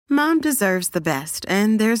Mom deserves the best,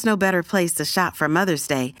 and there's no better place to shop for Mother's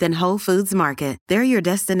Day than Whole Foods Market. They're your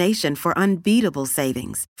destination for unbeatable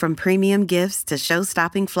savings, from premium gifts to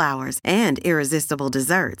show-stopping flowers and irresistible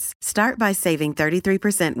desserts. Start by saving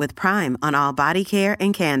 33% with Prime on all body care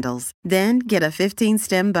and candles. Then get a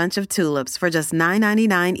 15-stem bunch of tulips for just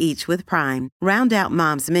 $9.99 each with Prime. Round out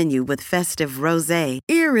Mom's menu with festive rosé,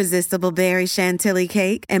 irresistible berry chantilly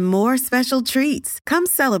cake, and more special treats. Come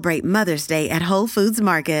celebrate Mother's Day at Whole Foods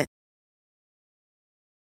Market.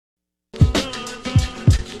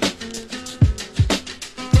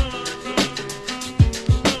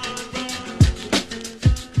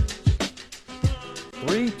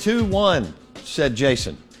 Three, two, one, said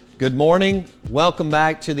Jason. Good morning. Welcome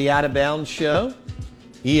back to the Out of Bounds Show.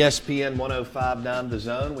 ESPN 105.9 The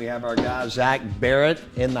Zone. We have our guy Zach Barrett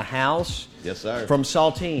in the house. Yes, sir. From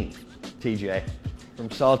Saltine, TJ. From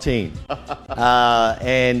Saltine.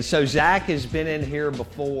 And so Zach has been in here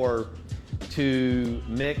before to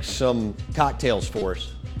mix some cocktails for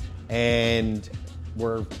us. And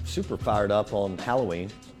we're super fired up on Halloween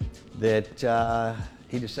that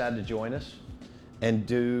he decided to join us and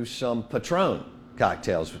do some Patron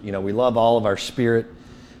cocktails. You know, we love all of our spirit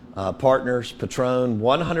partners. Patron,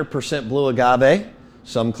 100% blue agave.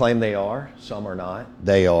 Some claim they are, some are not.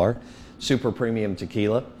 They are. Super premium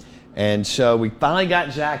tequila. And so we finally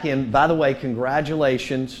got Zach in. By the way,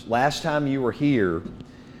 congratulations. Last time you were here,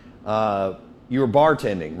 you were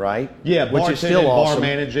bartending, right? Yeah, which is still awesome. Bar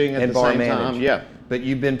managing at the same time. Yeah. But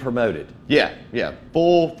you've been promoted. Yeah.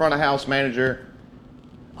 Full front of house manager.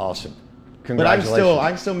 Awesome. But Congratulations. I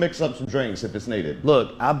can still mix up some drinks if it's needed.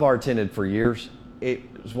 Look, I bartended for years. It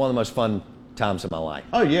was one of the most fun times of my life.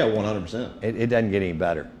 Oh yeah, 100%. It doesn't get any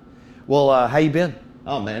better. Well, how you been?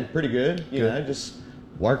 Oh man, pretty good. You know, just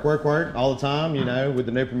work all the time. You know, with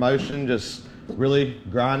the new promotion, just really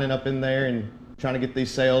grinding up in there and trying to get these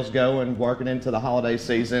sales going, working into the holiday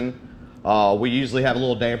season. We usually have a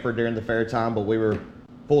little damper during the fair time, but we were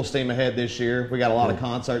full steam ahead this year. We got a lot of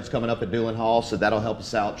concerts coming up at Doolin Hall, so that'll help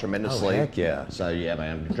us out tremendously. Oh, heck yeah. So yeah,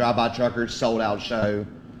 man, Drive By Truckers sold out show.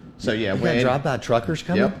 So yeah, we got Drive By Truckers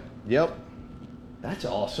coming? Yep. That's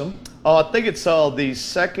awesome. I think it's the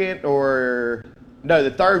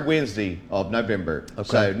third Wednesday of November. Okay.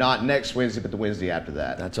 So not next Wednesday, but the Wednesday after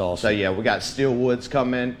that. That's awesome. So yeah, we got Steel Woods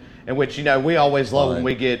coming, in which, you know, we always love when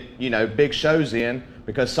we get, you know, big shows in,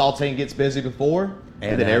 because Saltine gets busy before,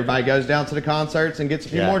 and then everybody goes down to the concerts and gets a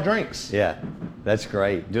few more drinks. Yeah, that's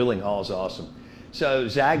great. Dueling Hall is awesome. So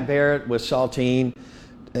Zach Barrett with Saltine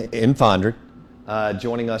in Fondren,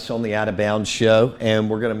 joining us on the Out of Bounds Show, and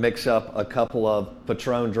we're going to mix up a couple of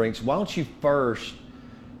Patron drinks. Why don't you first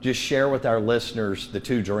just share with our listeners the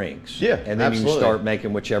two drinks? Yeah, and then you can start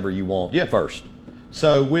making whichever you want first.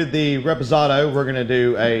 So with the Reposado, we're going to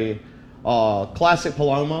do a classic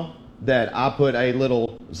Paloma that I put a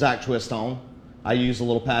little Zach twist on. I use a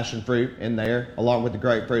little passion fruit in there, along with the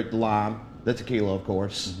grapefruit, the lime, the tequila, of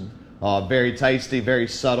course. Mm-hmm. Very tasty, very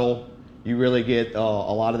subtle. You really get a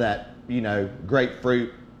lot of that, you know,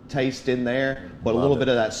 grapefruit taste in there, but a little bit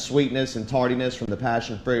of that sweetness and tardiness from the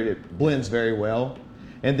passion fruit. It blends very well.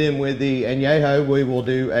 And then with the Añejo, we will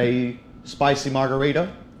do a spicy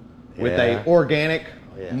margarita with a organic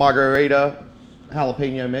margarita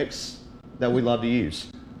jalapeno mix that we love to use.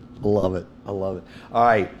 I love it. All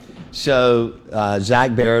right. So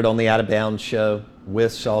Zach Barrett on the Out of Bounds Show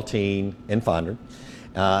with Saltine in Fondren,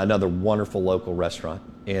 another wonderful local restaurant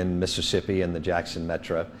in Mississippi in the Jackson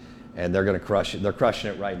Metro. And they're going to crush it. They're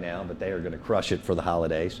crushing it right now, but they are going to crush it for the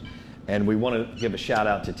holidays. And we want to give a shout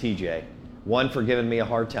out to TJ. One, for giving me a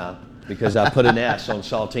hard time because I put an S on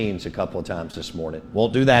Saltines a couple of times this morning.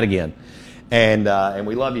 Won't do that again. And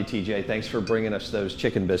we love you, TJ. Thanks for bringing us those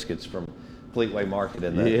chicken biscuits from Fleetway Market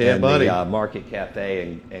and the Market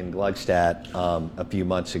Cafe in Gluckstadt a few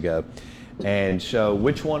months ago. And so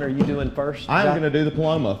which one are you doing first? I'm going to do the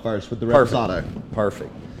Paloma first with the Reposado.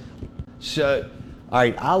 Perfect. So, all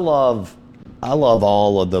right, I love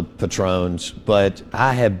all of the Patrons, but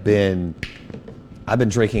I've been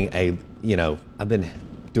drinking I've been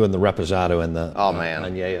doing the Reposado and the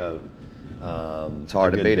Añejo. It's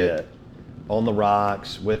hard to beat it. On the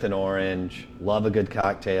rocks with an orange. Love a good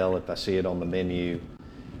cocktail if I see it on the menu,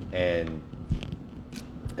 and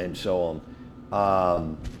so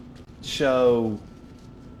on. So,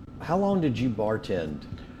 how long did you bartend?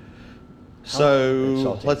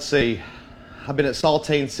 So let's see. I've been at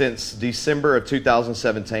Saltine since December of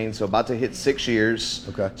 2017, so about to hit 6 years.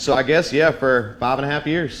 Okay. So I guess, for 5.5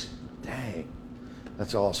 years. Dang.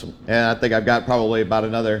 That's awesome. And I think I've got probably about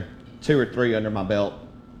another 2 or 3 under my belt,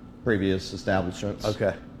 previous establishments.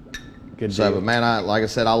 Okay. Good So, deal. but man, like I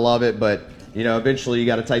said, I love it, but eventually you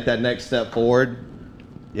got to take that next step forward.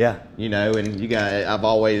 Yeah. And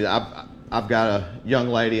I've got a young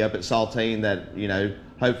lady up at Saltine that,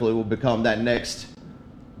 hopefully will become that next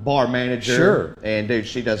bar manager. Sure. And dude,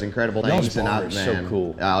 she does incredible things. Y'all's bar is so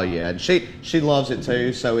cool. Oh yeah. And she loves it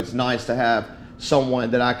too. So it's nice to have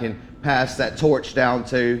someone that I can pass that torch down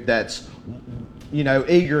to that's,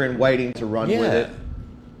 eager and waiting to run with it.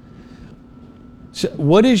 So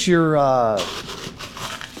what is your,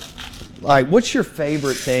 what's your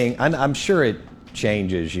favorite thing? I'm sure it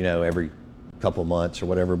changes, every couple months or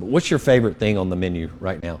whatever, but what's your favorite thing on the menu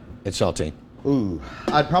right now at Saltine? Ooh,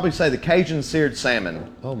 I'd probably say the Cajun seared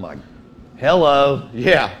salmon. Oh my, hello.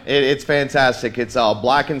 Yeah, it's fantastic. It's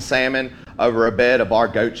blackened salmon over a bed of our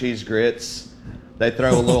goat cheese grits. They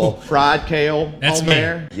throw a little fried kale on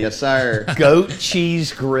there. Yes, sir. Goat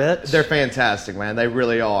cheese grits? They're fantastic, man. They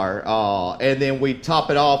really are. And then we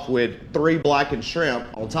top it off with 3 blackened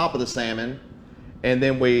shrimp on top of the salmon. And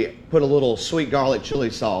then we put a little sweet garlic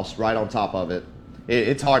chili sauce right on top of it.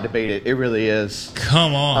 It's hard to beat it. It really is.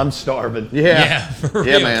 Come on. I'm starving. Yeah. For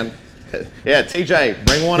real. Yeah, man. Yeah, TJ,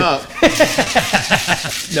 bring one up.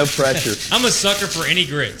 No pressure. I'm a sucker for any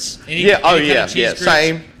grits. Any Yeah, kind of cheese grits.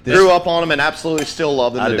 same. Grew up on them and absolutely still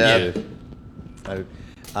love them to death.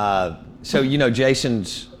 So,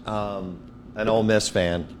 Jason's an Ole Miss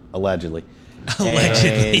fan, allegedly.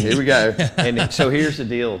 Allegedly. Here we go. And so here's the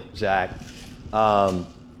deal, Zach.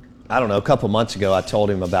 I don't know, a couple months ago I told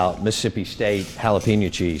him about Mississippi State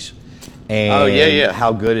jalapeno cheese. And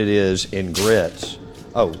how good it is in grits.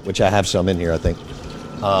 Oh, which I have some in here, I think.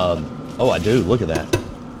 I do. Look at that.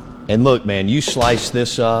 And look, man, you slice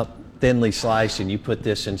this up, thinly sliced, and you put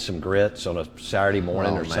this in some grits on a Saturday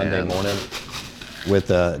morning or Sunday morning with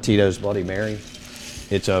Tito's Bloody Mary,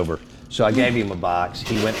 it's over. So I gave him a box.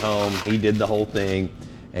 He went home. He did the whole thing,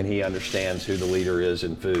 and he understands who the leader is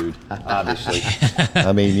in food, obviously.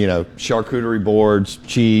 I mean, charcuterie boards,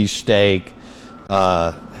 cheese, steak,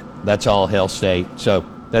 that's all Hell State. So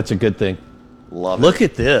that's a good thing. Love it. Look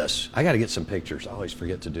at this. I got to get some pictures. I always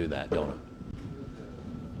forget to do that, don't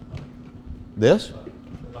I? This?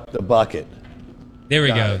 The bucket. There we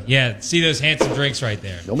go. Yeah, see those handsome drinks right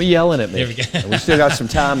there. Don't be yelling at me. There we go. And we still got some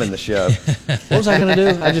time in the show. What was I going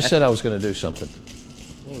to do? I just said I was going to do something.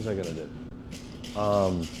 What was I going to do?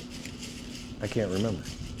 I can't remember.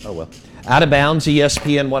 Oh, well. Out of Bounds,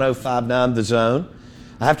 ESPN 105.9 The Zone.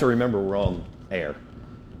 I have to remember we're on air,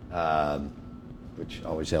 which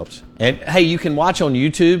always helps. And, hey, you can watch on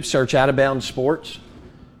YouTube. Search Out of Bounds Sports.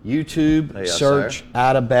 YouTube, search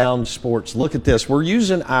Out of Bounds Sports. Look at this. We're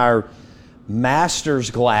using our master's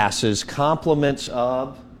glasses, compliments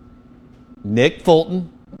of Nick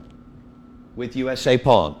Fulton with USA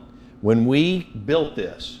Pawn. When we built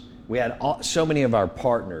this, we had so many of our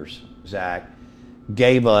partners, Zach,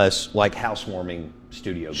 gave us like housewarming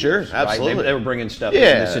studio Sure, gifts, absolutely. Right? They were bringing stuff in.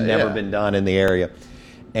 This had never been done in the area.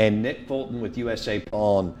 And Nick Fulton with USA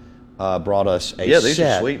Pawn brought us a set. These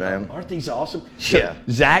are sweet, man. Aren't these awesome? Yeah.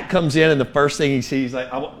 Zach comes in and the first thing he sees,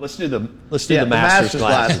 like, let's do the master's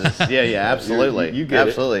glasses. Yeah, absolutely. You get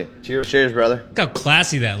absolutely. it. Cheers. Cheers, brother. Look how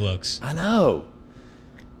classy that looks. I know.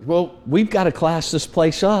 Well, we've got to class this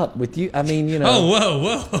place up with you. I mean, Oh,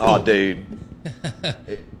 whoa. Oh, dude.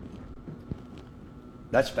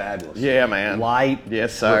 That's fabulous. Yeah, man. Light.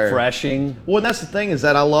 Yes, sir. Refreshing. Well, that's the thing is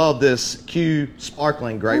that I love this Q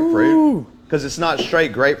sparkling grapefruit because it's not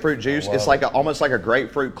straight grapefruit juice. It's like almost like a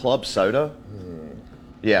grapefruit club soda.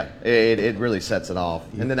 Yeah, it really sets it off.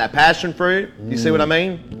 And then that passion fruit, you see what I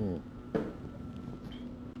mean?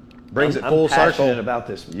 Brings it full I'm passionate circle. about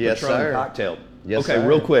this Yes, Patron sir. cocktail. Yes, okay, sir.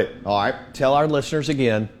 real quick. All right. Tell our listeners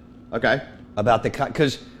again Okay. about the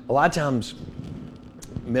because a lot of times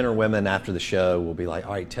men or women after the show will be like,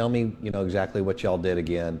 all right, tell me, exactly what y'all did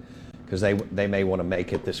again, because they may want to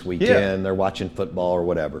make it this weekend. Yeah. They're watching football or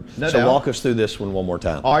whatever. No so doubt. walk us through this one more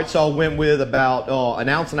time. All right, so I went with about an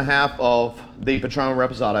ounce and a half of the Patron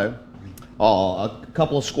Reposado, a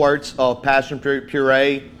couple of squirts of passion fruit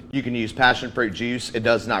puree. You can use passion fruit juice. It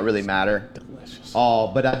does not really matter. Delicious.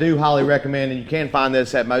 But I do highly recommend, and you can find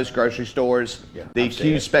this at most grocery stores, the I've seen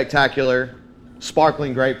Q it. Spectacular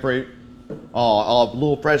sparkling grapefruit, a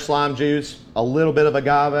little fresh lime juice, a little bit of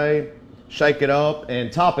agave, shake it up,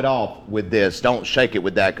 and top it off with this. Don't shake it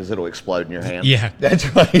with that because it'll explode in your hand. Yeah. That's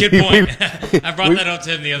right. Good point. I brought that up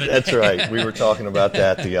to him the other day. That's right. We were talking about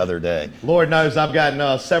that the other day. Lord knows I've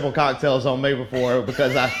gotten several cocktails on me before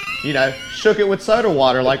because I, shook it with soda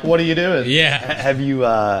water. Like, what are you doing? Yeah. Have you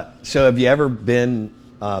ever been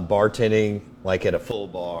bartending like at a full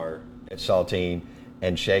bar at Saltine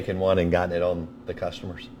and shaken one and gotten it on the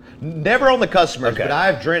customers? Never on the customers, Okay. but I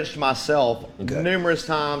have drenched myself numerous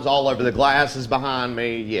times all over the glasses behind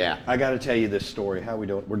me. Yeah. I got to tell you this story. How we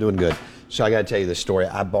doing? We're doing good. So I got to tell you this story.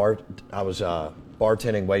 I was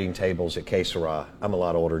bartending waiting tables at Que Sera. I'm a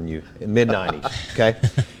lot older than you. In mid-90s, okay?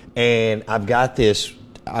 And I've got this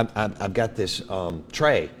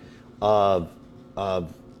tray of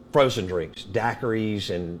frozen drinks,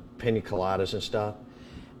 daiquiris and pina coladas and stuff.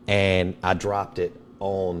 And I dropped it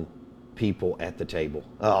on people at the table.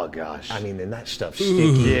 Oh, gosh. I mean, and that stuff's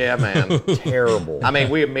sticky. Yeah, man. Terrible. I mean,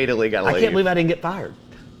 we immediately got to leave. I can't believe I didn't get fired.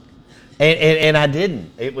 And I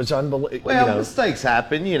didn't. It was unbelievable. Well, mistakes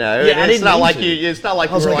happen, you know. Yeah, It's not like you were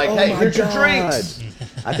like, "Oh hey, my here's your God." drinks.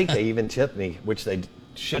 I think they even tipped me, which they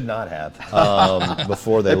should not have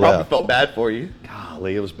before they They probably left. felt bad for you.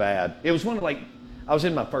 Golly, it was bad. It was one of I was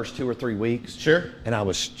in my first 2 or 3 weeks. Sure. And I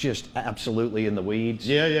was just absolutely in the weeds.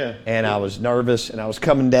 Yeah, yeah. And I was nervous, and I was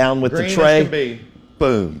coming down with Green the as tray. can be.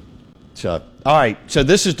 Boom. So, all right. So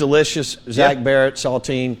this is delicious. Zach Barrett,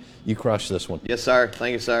 saltine. You crushed this one. Yes, sir.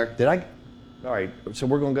 Thank you, sir. Did I? All right. So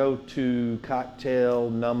we're going to go to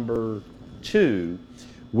cocktail number 2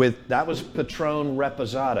 that was Patron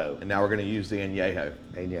Reposado. And now we're going to use the añejo.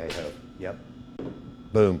 Añejo. Yep.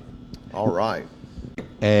 Boom. All right.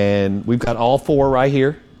 And we've got all 4 right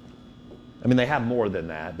here. I mean, they have more than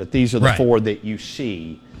that, but these are the Right. 4 that you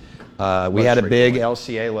see. We had a big El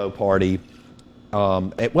Cielo party,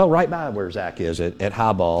 right by where Zach is at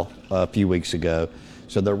Highball a few weeks ago.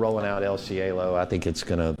 So they're rolling out El Cielo. I think it's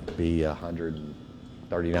going to be $139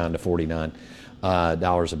 to $49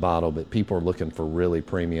 dollars a bottle, but people are looking for really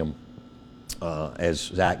premium, as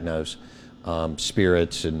Zach knows,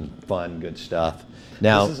 spirits and fun, good stuff.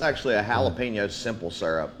 Now, This is actually a jalapeno simple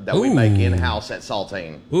syrup that we make in-house at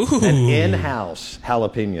Saltine. an in-house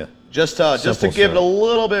jalapeno. Just to Simple give it a syrup.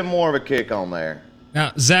 little bit more of a kick on there.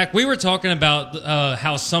 Now, Zach, we were talking about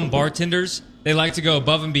how some bartenders, they like to go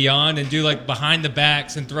above and beyond and do like behind the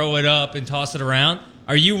backs and throw it up and toss it around.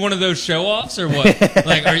 Are you one of those show-offs or what?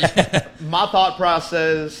 Are you? My thought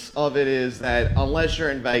process of it is that unless you're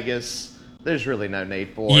in Vegas, there's really no need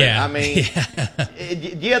for it. I mean,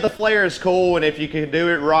 the flair is cool, and if you can do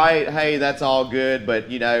it right, hey, that's all good. But,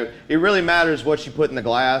 it really matters what you put in the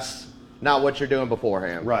glass, not what you're doing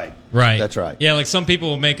beforehand. Right. Right. That's right. Yeah, like some people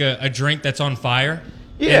will make a drink that's on fire.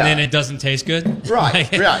 Yeah. And then it doesn't taste good.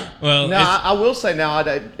 Right, right. Well, now, I will say now,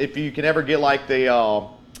 if you can ever get like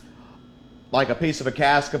like a piece of a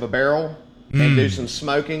cask of a barrel and do some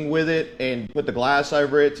smoking with it and put the glass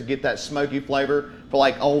over it to get that smoky flavor for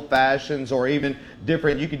like old fashions or even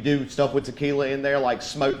different. You could do stuff with tequila in there, like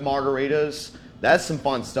smoked margaritas. That's some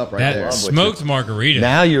fun stuff right there. that smoked margarita.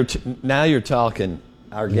 Now you're talking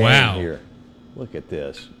our game Wow. here. Look at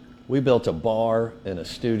this. We built a bar and a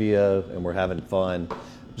studio, and we're having fun.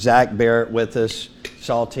 Zach Barrett with us,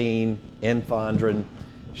 Saltine, in Fondren.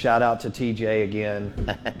 Shout out to TJ again.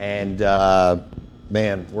 And,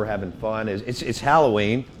 man, we're having fun. It's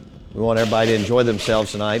Halloween. We want everybody to enjoy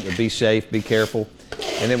themselves tonight, but be safe, be careful.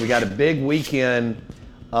 And then we got a big weekend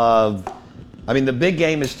the big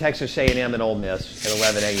game is Texas A&M and Ole Miss at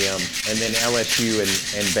 11 a.m., and then LSU and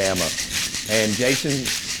Bama. And Jason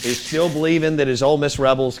is still believing that his Ole Miss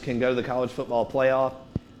Rebels can go to the college football playoff.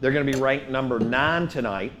 They're going to be ranked number 9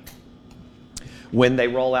 tonight when they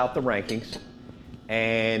roll out the rankings.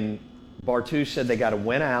 And Bartu said they got to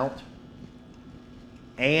win out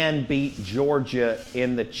and beat Georgia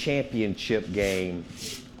in the championship game.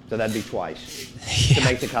 So that'd be twice to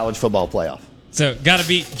make the college football playoff. So, got to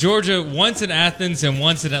beat Georgia once in Athens and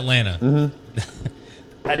once in Atlanta.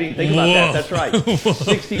 I didn't think about that. That's right.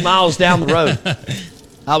 60 miles down the road.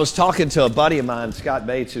 I was talking to a buddy of mine, Scott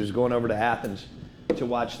Bates, who's going over to Athens to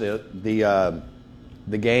watch the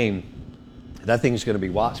game. That thing's going to be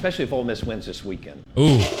wild, especially if Ole Miss wins this weekend.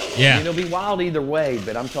 Ooh, yeah. It'll be wild either way,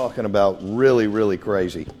 but I'm talking about really, really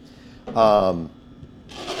crazy. And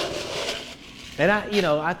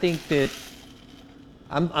I think that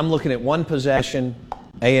I'm looking at one possession,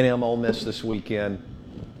 A&M Ole Miss this weekend,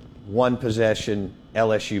 one possession,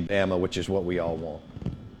 LSU Bama, which is what we all want.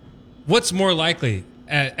 What's more likely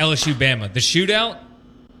at LSU Bama, the shootout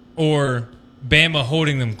or Bama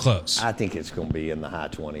holding them close? I think it's going to be in the high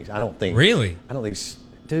 20s. I don't think. Really?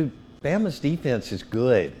 Dude, Bama's defense is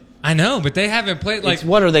good. I know, but they haven't played like.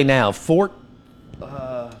 What are they now? 14th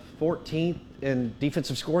in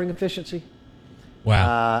defensive scoring efficiency?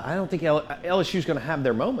 Wow. I don't think LSU's going to have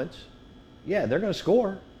their moments. Yeah, they're going to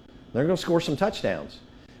score. They're going to score some touchdowns.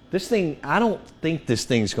 I don't think this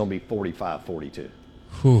thing's going to be 45-42.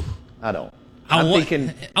 Whew. I don't. I want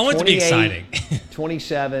it to be exciting.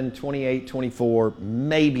 27, 28, 24,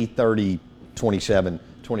 maybe 30, 27,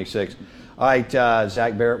 26. All right,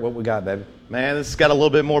 Zach Barrett, what we got, baby? Man, this has got a little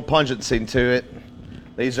bit more pungency to it.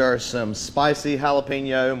 These are some spicy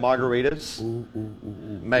jalapeno margaritas.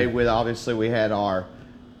 Made with, obviously, we had our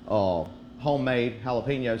homemade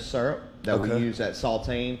jalapeno syrup that we use at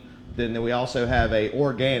Saltine. Then we also have a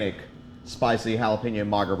organic spicy jalapeno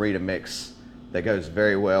margarita mix that goes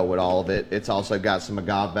very well with all of it. It's also got some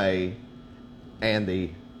agave and the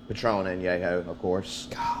Patron and Yeho, of course.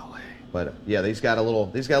 Golly. But yeah, these got a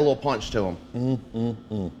little punch to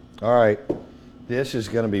them. All right, this is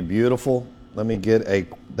going to be beautiful. Let me get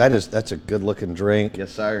that's a good looking drink.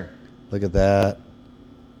 Yes, sir. Look at that.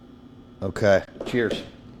 Okay, cheers.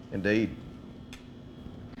 Indeed.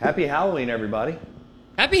 Happy Halloween, everybody.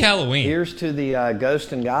 Happy Halloween. Here's to the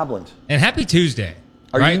Ghost and Goblins. And happy Tuesday.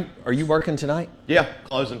 Are you working tonight? Yeah,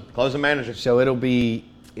 closing manager. So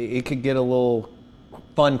it could get a little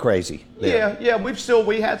fun crazy there. Yeah.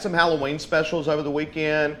 We had some Halloween specials over the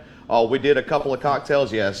weekend. We did a couple of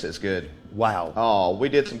cocktails. Yes, it's good. Wow. We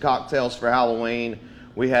did some cocktails for Halloween.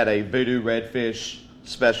 We had a Voodoo Redfish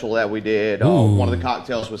special that we did. One of the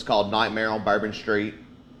cocktails was called Nightmare on Bourbon Street.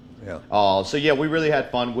 Yeah. So yeah, we really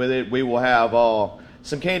had fun with it. We will have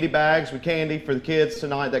some candy bags with candy for the kids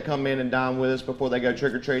tonight that come in and dine with us before they go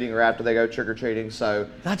trick-or-treating or after they go trick-or-treating. So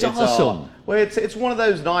that's awesome. It's one of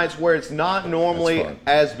those nights where it's not normally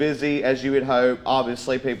as busy as you would hope.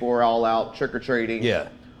 Obviously, people are all out trick-or-treating. Yeah.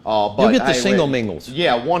 But you'll get the single mingles.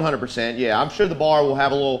 Yeah, 100%. Yeah, I'm sure the bar will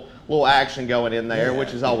have a little action going in there,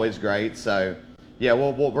 which is always great. So, yeah,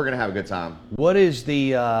 we're going to have a good time. What is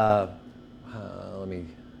the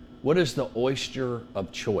what is the oyster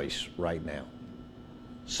of choice right now?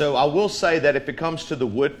 So I will say that if it comes to the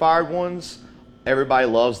wood-fired ones, everybody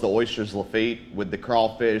loves the oysters Lafitte with the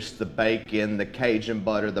crawfish, the bacon, the Cajun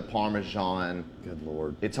butter, the Parmesan. Good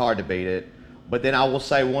Lord. It's hard to beat it. But then I will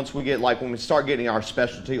say once we get, when we start getting our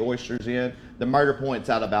specialty oysters in, the Murder Points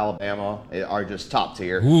out of Alabama are just top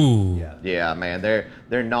tier. Ooh. Yeah, man.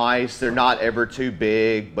 They're nice. They're not ever too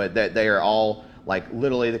big, but they are all,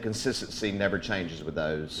 literally the consistency never changes with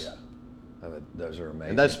those. Yeah. Those are amazing.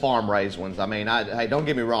 And those farm-raised ones, hey, don't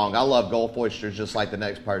get me wrong. I love Gulf oysters just like the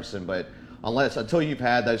next person, but until you've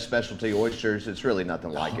had those specialty oysters, it's really nothing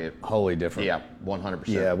like it. Wholly different. Yeah, 100%.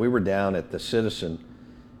 Yeah, we were down at the Citizen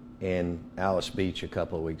in Alice Beach a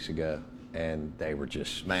couple of weeks ago, and they were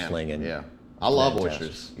just slinging. Yeah, I love fantastic.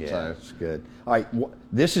 oysters. Yeah, so. it's good. All right,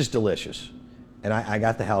 this is delicious, and I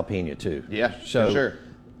got the jalapeno too. Yeah, so for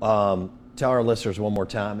sure. Tell our listeners one more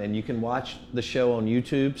time, and you can watch the show on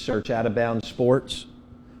YouTube. Search Out of Bounds Sports.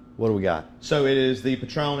 What do we got? So it is the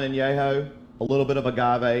Patron and Yeho, a little bit of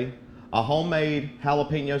agave, a homemade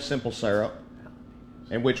jalapeno simple syrup,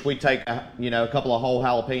 in which we take a couple of whole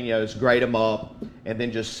jalapenos, grate them up, and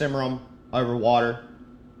then just simmer them over water.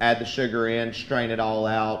 Add the sugar in, strain it all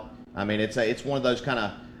out. I mean, it's one of those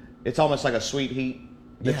it's almost like a sweet heat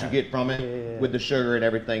that you get from it with the sugar and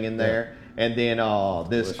everything in there. And then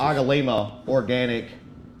this Agalima organic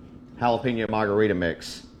jalapeno margarita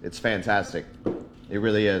mix. It's fantastic. It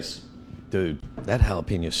really is. Dude, that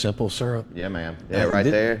jalapeno simple syrup. Yeah, man. Yeah, right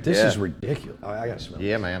there. This is ridiculous. I got to smell it.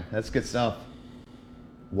 Yeah, man. That's good stuff.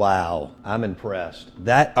 Wow, I'm impressed.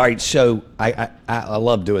 All right, so I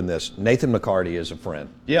love doing this. Nathan McCarty is a friend.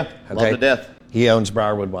 Yeah, love to death. He owns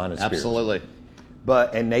Briarwood Wine and Spirits. Absolutely.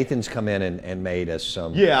 And Nathan's come in and made us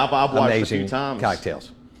some I've watched amazing a few times.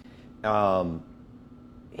 cocktails.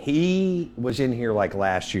 He was in here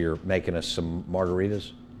last year making us some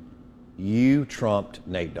margaritas. You trumped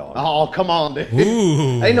Nate Dogg. Oh, come on, dude.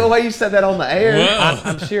 Ooh. Ain't no way you said that on the air.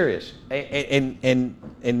 I'm serious. And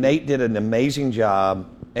Nate did an amazing job.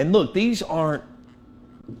 And look, these aren't,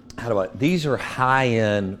 these are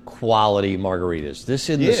high-end quality margaritas. This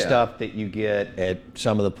isn't the stuff that you get at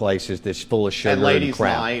some of the places that's full of sugar At Ladies'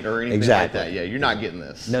 crap. Night or anything Exactly. like that. Yeah, you're not getting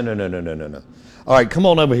this. No. All right, come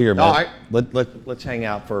on over here, man. All right. Let's hang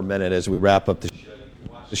out for a minute as we wrap up the show. You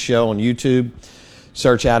can watch the show on YouTube.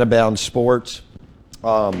 Search Out of Bounds Sports.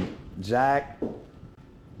 Zach,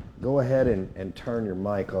 go ahead and turn your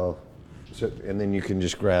mic off, and then you can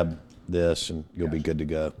just grab this, and you'll be good to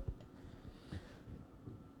go.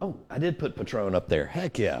 Oh, I did put Patron up there.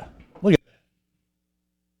 Heck yeah. Look at that.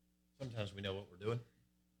 Sometimes we know what we're doing.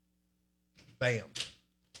 Bam.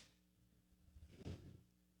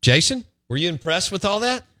 Jason, were you impressed with all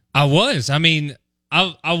that? I was. I mean,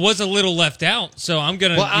 I was a little left out, so I'm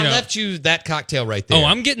gonna. Well, I left you that cocktail right there. Oh,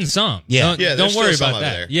 I'm getting some. Yeah. Don't worry some about over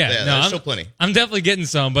that. there. Yeah, no, there's I'm still plenty. I'm definitely getting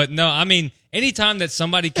some, but no, I mean, anytime that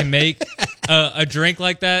somebody can make a drink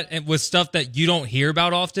like that and with stuff that you don't hear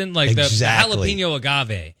about often, like Exactly. the jalapeno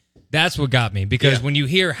agave, that's what got me. Because when you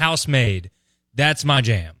hear house made, that's my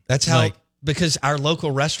jam. That's how because our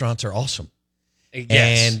local restaurants are awesome.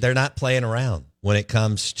 Yes. And they're not playing around when it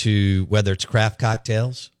comes to whether it's craft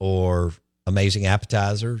cocktails or amazing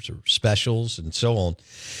appetizers or specials and so on.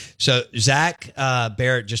 So Zach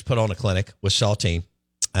Barrett just put on a clinic with Saltine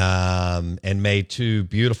and made 2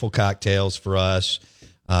 beautiful cocktails for us,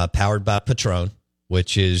 powered by Patron,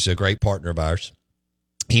 which is a great partner of ours.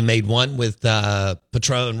 He made one with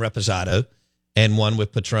Patron Reposado and one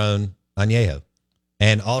with Patron Añejo.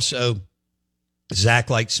 And also, Zach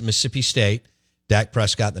likes Mississippi State, Dak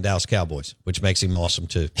Prescott, and the Dallas Cowboys, which makes him awesome,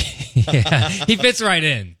 too. Yeah, he fits right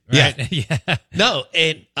in. Right? Yeah. No,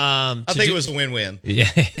 and I think it was a win-win. Yeah.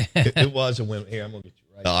 it was a win. Here, I'm going to get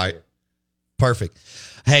you right. All right. Here. Perfect.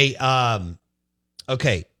 Hey,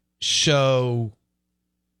 okay, so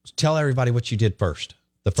tell everybody what you did first,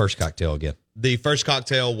 the first cocktail again. The first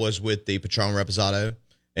cocktail was with the Patron Reposado,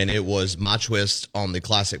 and it was my twist on the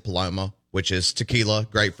classic Paloma, which is tequila,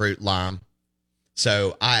 grapefruit, lime.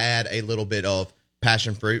 So I add a little bit of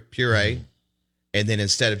passion fruit puree, and then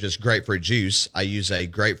instead of just grapefruit juice, I use a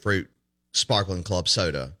grapefruit sparkling club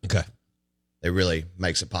soda. Okay. It really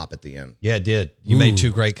makes it pop at the end. Yeah, it did. You made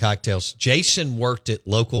 2 great cocktails. Jason worked at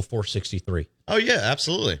Local 463. Oh, yeah,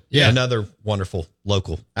 absolutely. Yeah. Another wonderful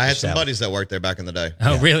local. I had some buddies that worked there back in the day.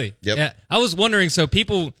 Oh, really? Yep. Yeah. I was wondering, so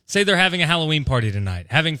people say they're having a Halloween party tonight,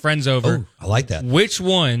 having friends over. Oh, I like that. Which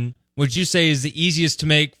one would you say is the easiest to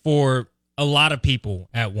make for a lot of people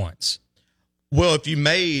at once? Well, if you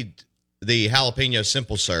made the jalapeno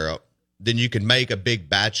simple syrup, then you could make a big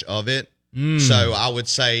batch of it. So I would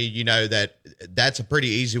say, that's a pretty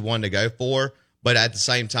easy one to go for. But at the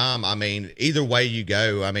same time, I mean, either way you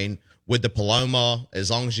go, I mean, with the Paloma, as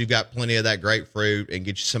long as you've got plenty of that grapefruit and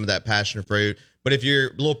get you some of that passion fruit. But if you're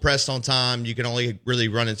a little pressed on time, you can only really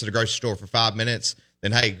run into the grocery store for 5 minutes.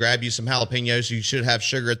 Then, hey, grab you some jalapenos. You should have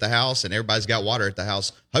sugar at the house, and everybody's got water at the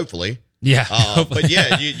house, hopefully. Yeah. But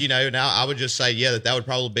yeah, now I would just say, that would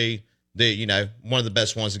probably be one of the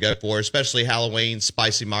best ones to go for, especially Halloween,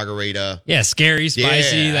 spicy margarita. Yeah, scary,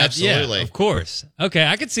 spicy. Yeah, that's, absolutely. Yeah, of course. Okay,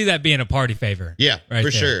 I could see that being a party favor. Yeah, right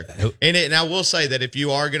for there. sure. And I will say that if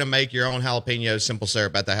you are going to make your own jalapeno simple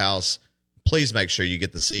syrup at the house, please make sure you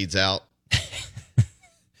get the seeds out.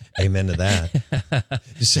 Amen to that.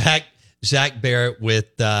 Zach Barrett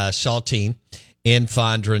with Saltine in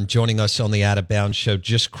Fondren joining us on the Out of Bounds show.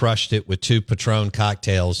 Just crushed it with 2 Patron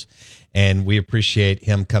cocktails, and we appreciate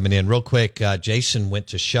him coming in. Real quick, Jason went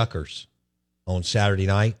to Shuckers on Saturday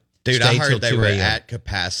night. Dude, I heard they were 2 a.m. at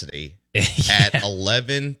capacity. At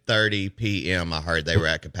 11:30 p.m., I heard they were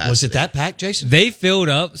at capacity. Was it that packed, Jason? They filled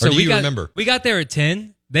up. So do you remember? We got there at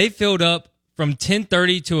 10. They filled up from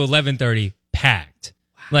 10:30 to 11:30, packed.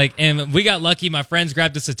 And we got lucky. My friends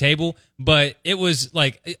grabbed us a table, but it was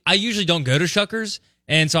I usually don't go to Shuckers,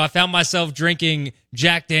 and so I found myself drinking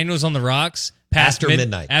Jack Daniels on the rocks After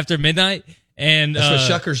midnight. After midnight. And that's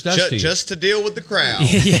what Shuckers does to you. Just to deal with the crowd.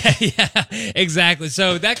 yeah, exactly.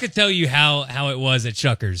 So that could tell you how it was at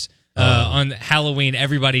Shuckers on Halloween.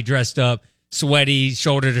 Everybody dressed up, sweaty,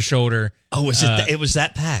 shoulder to shoulder. Oh, was it? It was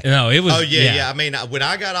that packed. No, it was. Oh yeah. I mean, when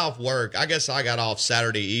I got off work, I guess I got off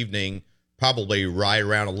Saturday evening, probably right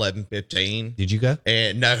around 11:15. Did you go?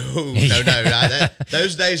 And no.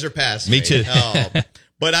 Those days are past me. Me too.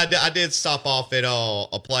 But I did stop off at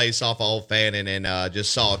a place off of Old Fannin and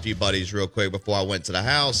just saw a few buddies real quick before I went to the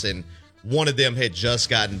house. And one of them had just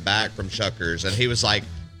gotten back from Shuckers, and he was like,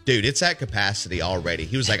 dude, it's at capacity already.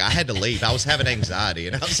 He was like, I had to leave. I was having anxiety.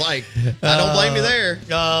 And I was like, I don't blame you there.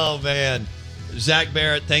 Oh, man. Zach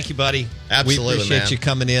Barrett, thank you, buddy. Absolutely, we appreciate man. you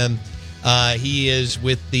coming in. He is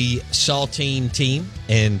with the Saltine team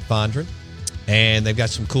in Fondren, and they've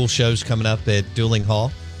got some cool shows coming up at Dueling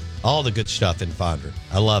Hall. All the good stuff in Fondren.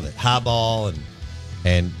 I love it. Highball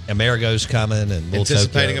and Amerigo's coming. And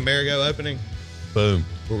anticipating Amerigo opening. Boom.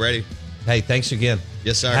 We're ready. Hey, thanks again.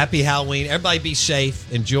 Yes, sir. Happy Halloween. Everybody be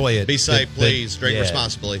safe. Enjoy it. Be safe, please. Drink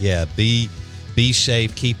responsibly. Yeah, be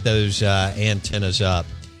safe. Keep those antennas up.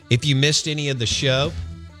 If you missed any of the show,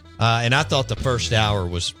 and I thought the first hour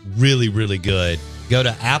was really, really good, go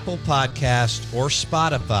to Apple Podcast or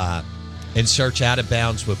Spotify and search Out of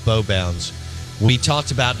Bounds with Bo Bounds. We talked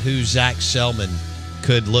about who Zach Selman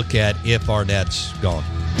could look at if Arnett's gone.